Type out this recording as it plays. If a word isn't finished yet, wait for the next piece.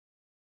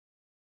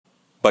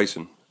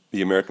Bison,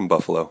 the American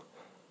buffalo.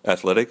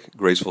 Athletic,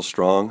 graceful,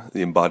 strong,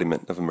 the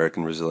embodiment of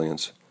American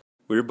resilience.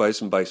 We're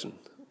BisonBison.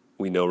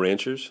 We know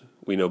ranchers,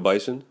 we know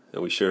bison,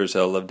 and we sure as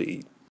hell love to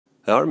eat.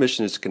 Our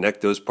mission is to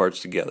connect those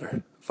parts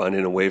together,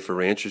 finding a way for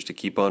ranchers to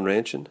keep on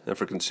ranching and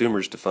for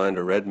consumers to find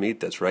a red meat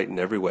that's right in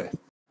every way.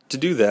 To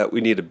do that,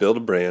 we need to build a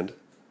brand,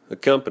 a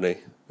company,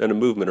 and a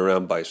movement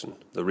around bison,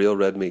 the real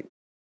red meat.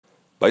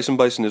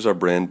 BisonBison is our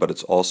brand, but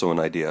it's also an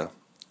idea,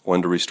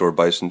 one to restore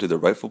bison to their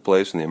rightful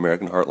place in the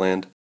American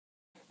heartland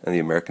and the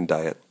American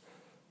diet.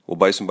 Will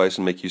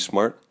BisonBison make you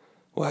smart?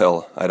 Well,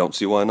 hell, I don't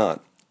see why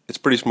not. It's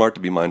pretty smart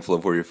to be mindful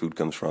of where your food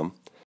comes from.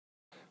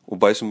 Will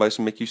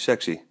BisonBison make you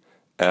sexy?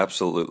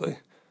 Absolutely.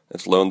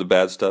 It's low in the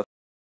bad stuff,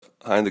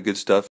 high in the good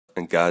stuff,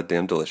 and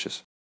goddamn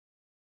delicious.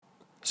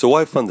 So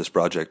why fund this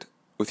project?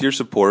 With your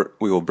support,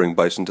 we will bring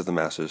bison to the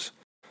masses.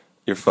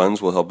 Your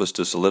funds will help us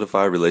to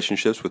solidify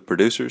relationships with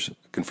producers,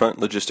 confront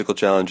logistical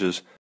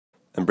challenges,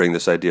 and bring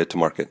this idea to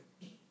market.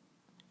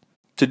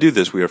 To do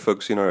this, we are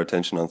focusing our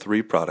attention on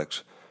 3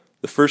 products.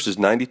 The first is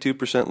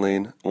 92%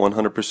 lean,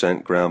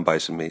 100% ground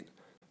bison meat.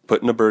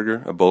 Put in a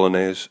burger, a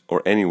bolognese,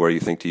 or anywhere you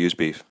think to use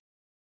beef.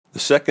 The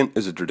second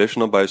is a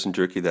traditional bison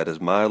jerky that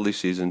is mildly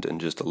seasoned and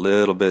just a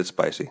little bit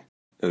spicy.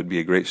 It would be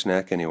a great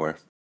snack anywhere.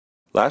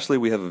 Lastly,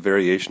 we have a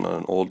variation on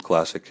an old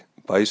classic,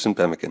 Bison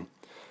pemmican.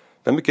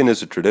 Pemmican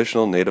is a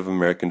traditional Native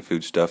American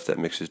foodstuff that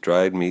mixes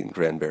dried meat and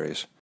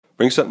cranberries.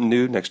 Bring something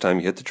new next time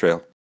you hit the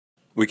trail.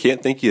 We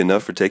can't thank you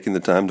enough for taking the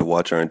time to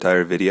watch our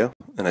entire video,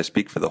 and I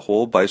speak for the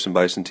whole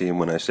BisonBison team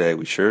when I say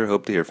we sure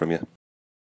hope to hear from you.